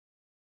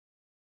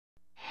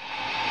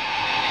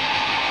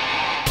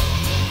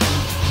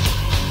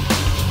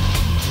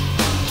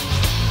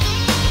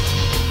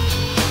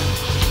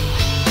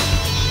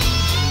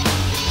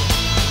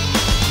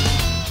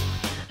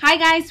Hi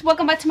guys,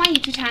 welcome back to my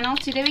YouTube channel.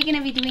 Today we're going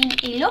to be doing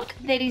a look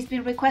that has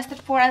been requested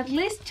for at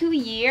least 2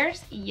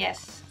 years.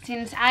 Yes,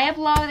 since I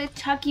uploaded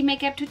Chucky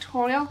makeup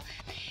tutorial.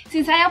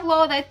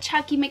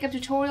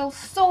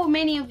 So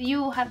many of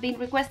you have been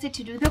requested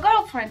to do the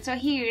girlfriend. So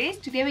here it is.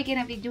 Today we're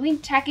going to be doing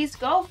Chucky's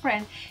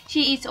girlfriend.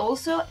 She is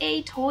also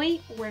a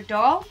toy or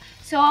doll.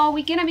 So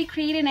we're going to be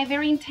creating a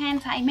very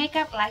intense eye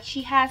makeup like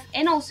she has,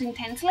 and also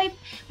intense lip.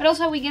 But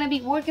also we're going to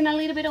be working a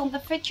little bit on the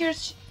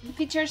features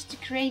to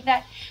create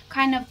that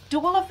kind of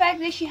dual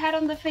effect that she had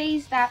on the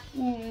face, that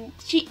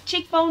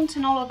cheekbones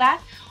and all of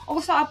that.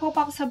 Also I pop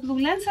up some blue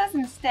lenses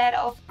instead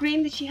of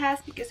green that she has,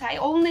 because I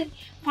only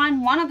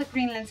found one of the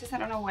green lenses. I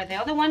don't know where the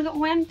other one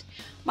went,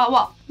 but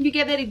well, you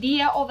get the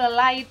idea of the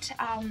light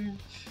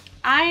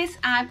eyes.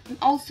 I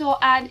also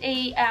add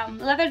a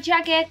leather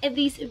jacket and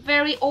this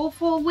very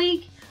awful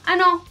wig. I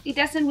know it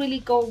doesn't really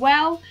go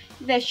well.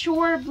 The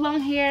short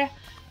blonde hair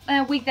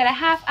wig that I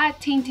have, I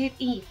tinted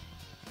it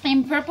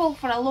in purple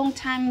for a long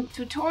time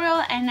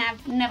tutorial, and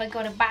I've never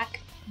got it back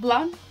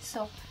blonde,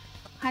 so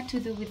I had to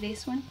do with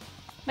this one.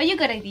 But you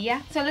got the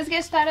idea. So let's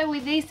get started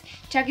with this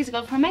Chucky's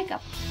girlfriend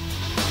makeup.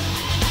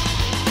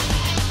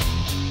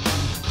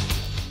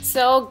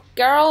 So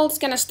girls,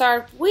 gonna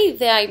start with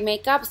the eye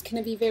makeup. It's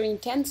gonna be very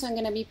intense, so I'm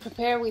gonna be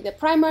prepared with the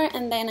primer,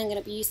 and then I'm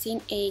gonna be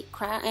using a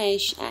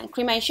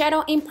cream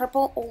eyeshadow in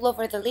purple all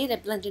over the lid. I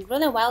blended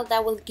really well.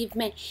 That will give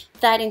me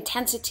that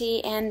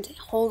intensity and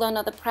hold on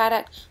to the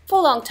product for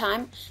a long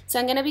time. So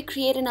I'm gonna be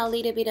creating a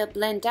little bit of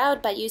blend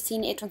out by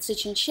using a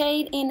transition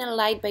shade in a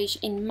light beige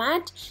in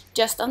matte,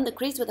 just on the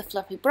crease with a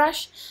fluffy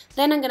brush.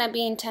 Then I'm gonna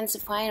be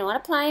intensifying or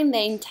applying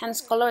the intense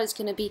color. Is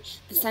gonna be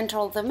the center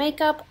of the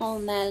makeup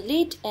on the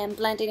lid and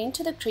blending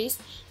into the crease.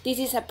 This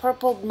is a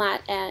purple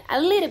matte and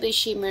a little bit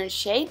shimmer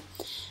shade.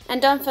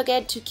 And don't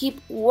forget to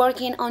keep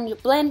working on your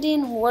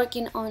blending,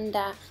 working on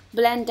the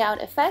blend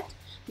out effect.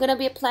 I'm gonna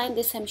be applying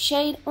the same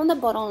shade on the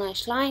bottom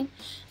lash line,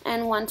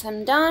 and once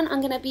I'm done,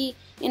 I'm gonna be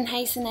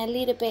enhancing a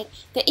little bit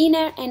the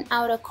inner and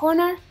outer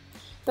corner.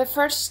 But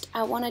first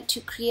I wanted to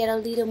create a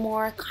little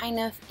more kind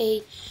of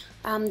a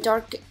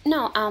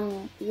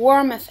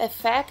warm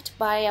effect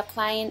by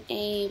applying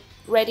a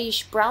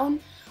reddish brown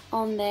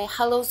on the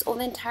halos of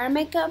the entire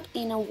makeup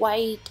in a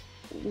white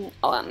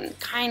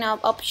kind of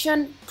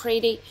option,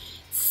 pretty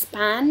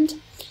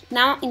spanned.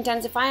 Now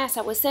intensify, as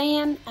I was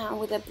saying,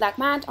 with a black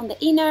matte on the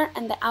inner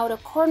and the outer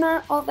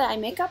corner of the eye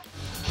makeup.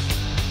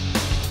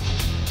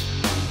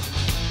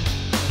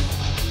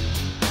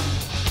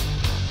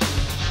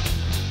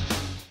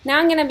 Now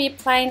I'm going to be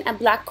applying a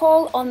black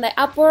kohl on the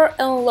upper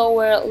and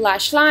lower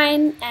lash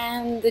line,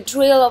 and the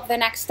drill of the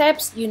next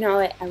steps, you know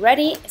it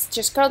already. It's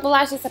just curl the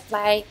lashes,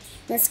 apply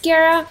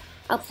mascara,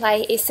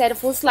 apply a set of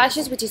false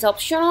lashes, which is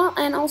optional,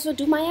 and also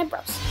do my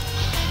eyebrows.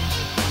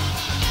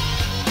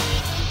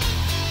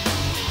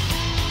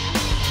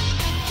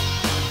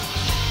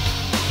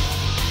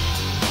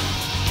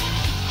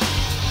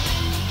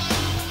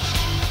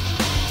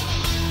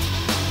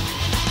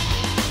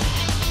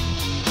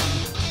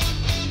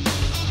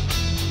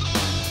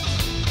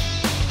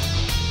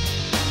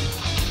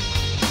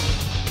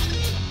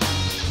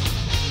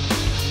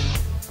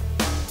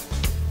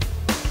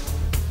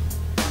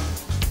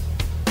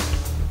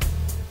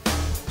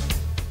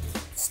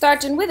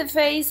 Starting with the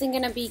face, I'm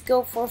gonna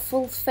go for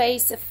full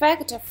face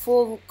effect, a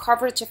full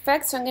coverage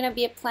effect. So I'm gonna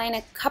be applying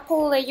a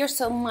couple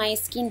layers of my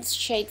skin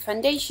shade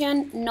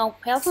foundation, no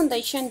pale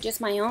foundation, just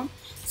my own.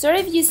 Sorry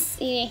if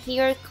you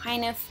hear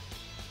kind of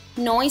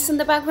noise in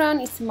the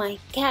background. It's my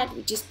cat,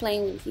 which is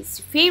playing with his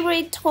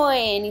favorite toy,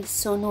 and it's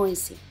so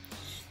noisy.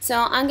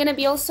 So I'm gonna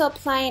be also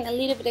applying a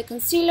little bit of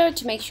concealer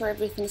to make sure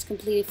everything is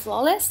completely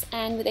flawless,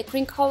 and with a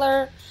cream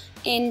color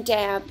in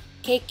the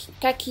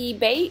khaki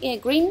beige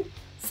green.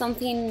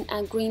 Something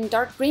green,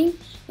 dark green.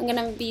 I'm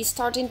gonna be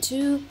starting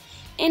to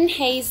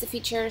enhance the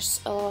features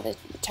of the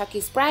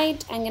Chucky's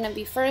bride. I'm gonna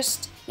be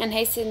first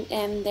enhancing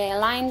the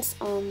lines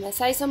on the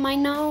sides of my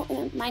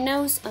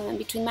nose,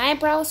 between my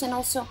eyebrows, and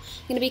also I'm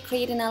gonna be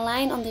creating a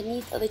line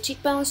underneath of the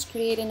cheekbones,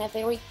 creating a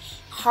very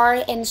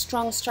hard and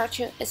strong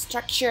structure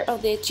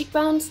of the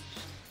cheekbones.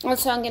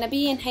 Also, I'm gonna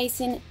be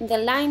enhancing the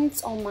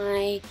lines on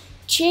my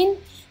chin,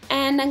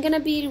 and I'm gonna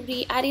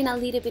be adding a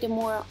little bit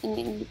more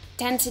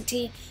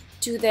intensity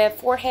to the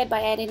forehead by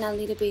adding a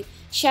little bit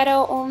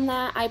shadow on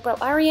the eyebrow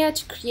area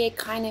to create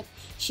kind of,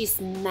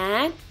 she's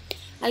mad,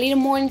 a little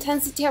more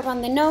intensity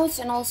around the nose,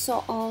 and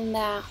also on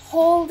the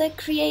hole that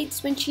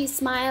creates when she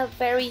smiles,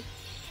 very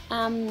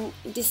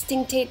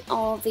distinctive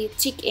of the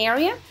cheek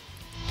area.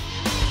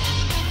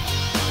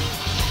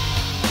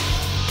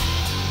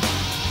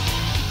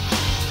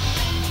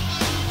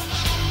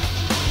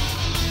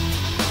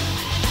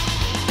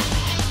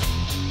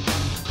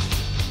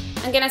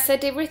 I'm gonna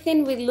set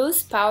everything with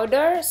loose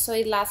powder so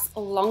it lasts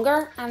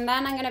longer, and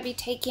then I'm gonna be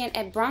taking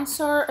a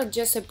bronzer or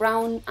just a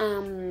brown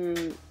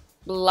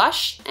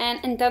blush and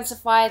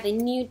intensify the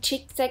new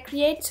cheeks I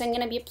create. So I'm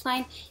gonna be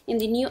applying in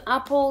the new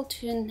apple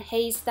to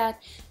enhance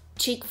that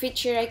cheek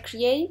feature I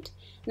create.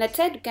 And that's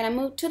it. Gonna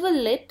move to the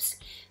lips.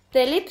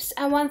 The lips,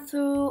 I went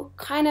through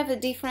kind of a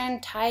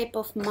different type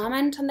of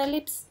moment on the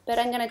lips, but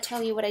I'm gonna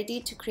tell you what I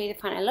did to create a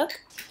final look.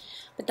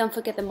 But don't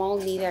forget the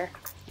mold neither.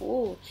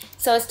 Ooh.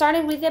 So I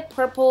started with the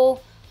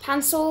purple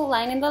pencil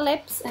lining the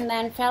lips and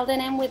then filled it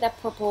in with a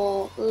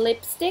purple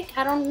lipstick.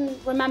 I don't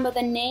remember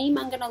the name.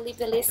 I'm gonna leave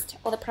the list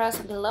or the price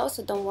below,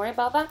 so don't worry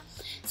about that.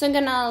 So I'm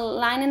gonna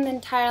line in the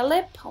entire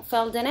lip,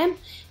 filled it in,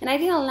 and I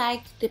didn't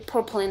like the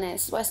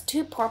purpliness. It was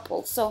too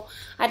purple, so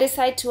I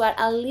decided to add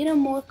a little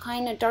more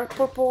kind of dark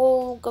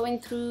purple,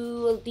 going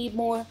through a bit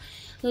more,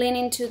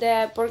 leaning to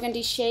the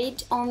burgundy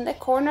shade on the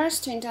corners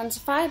to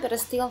intensify, but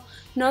still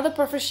not the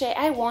perfect shade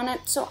I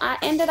wanted. So I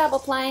ended up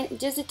applying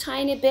just a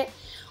tiny bit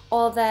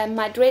of the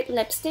Madrid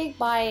lipstick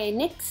by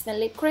NYX, the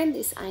lip cream.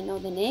 This I know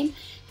the name.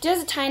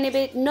 Just a tiny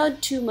bit,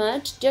 not too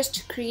much, just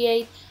to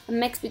create a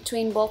mix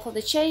between both of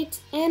the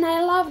shades. And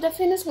I love the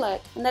finished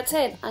look. And that's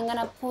it. I'm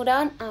gonna put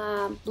on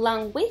a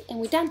blonde wig and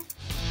we're done.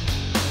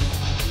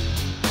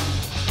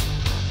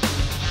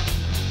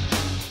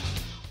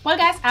 Well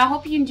guys, I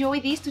hope you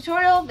enjoyed this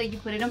tutorial, that you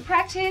put it in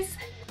practice.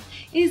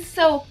 It's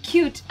so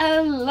cute. I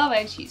love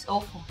it. She's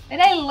awful.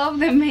 And I love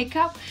the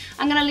makeup.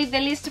 I'm gonna leave the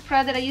list of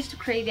products that I used to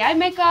create the eye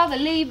makeup, the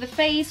lip, the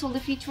face, all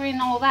the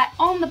featuring, all that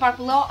on the bar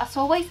below, as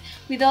always,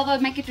 with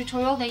other makeup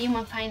tutorial that you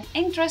might find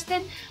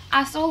interesting.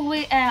 As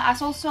always,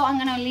 also I'm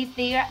gonna leave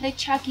there the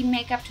Chucky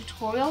makeup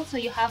tutorial, so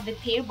you have the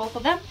pair, both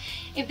of them.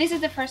 If this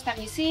is the first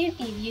time you see it,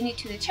 if you're new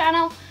to the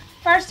channel,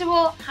 first of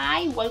all,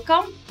 hi,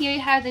 welcome. Here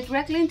you have the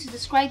direct link to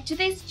subscribe to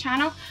this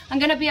channel. I'm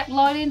gonna be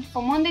uploading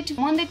from Monday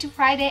to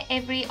Friday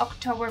every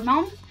October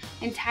month,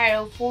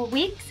 entire 4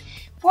 weeks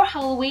for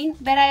Halloween,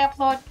 but I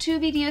upload 2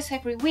 videos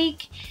every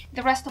week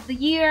the rest of the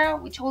year,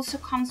 which also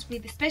comes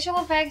with the special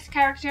effects,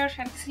 characters,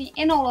 fantasy,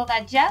 and all of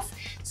that jazz.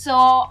 So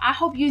I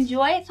hope you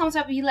enjoy. Thumbs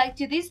up if you liked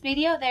this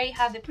video. There you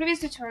have the previous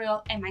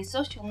tutorial and my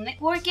social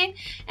networking,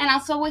 and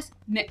as always,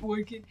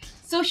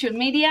 social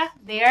media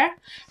there.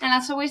 And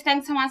as always,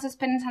 thanks so much for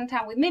spending some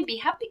time with me. Be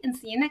happy and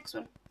see you next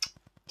one.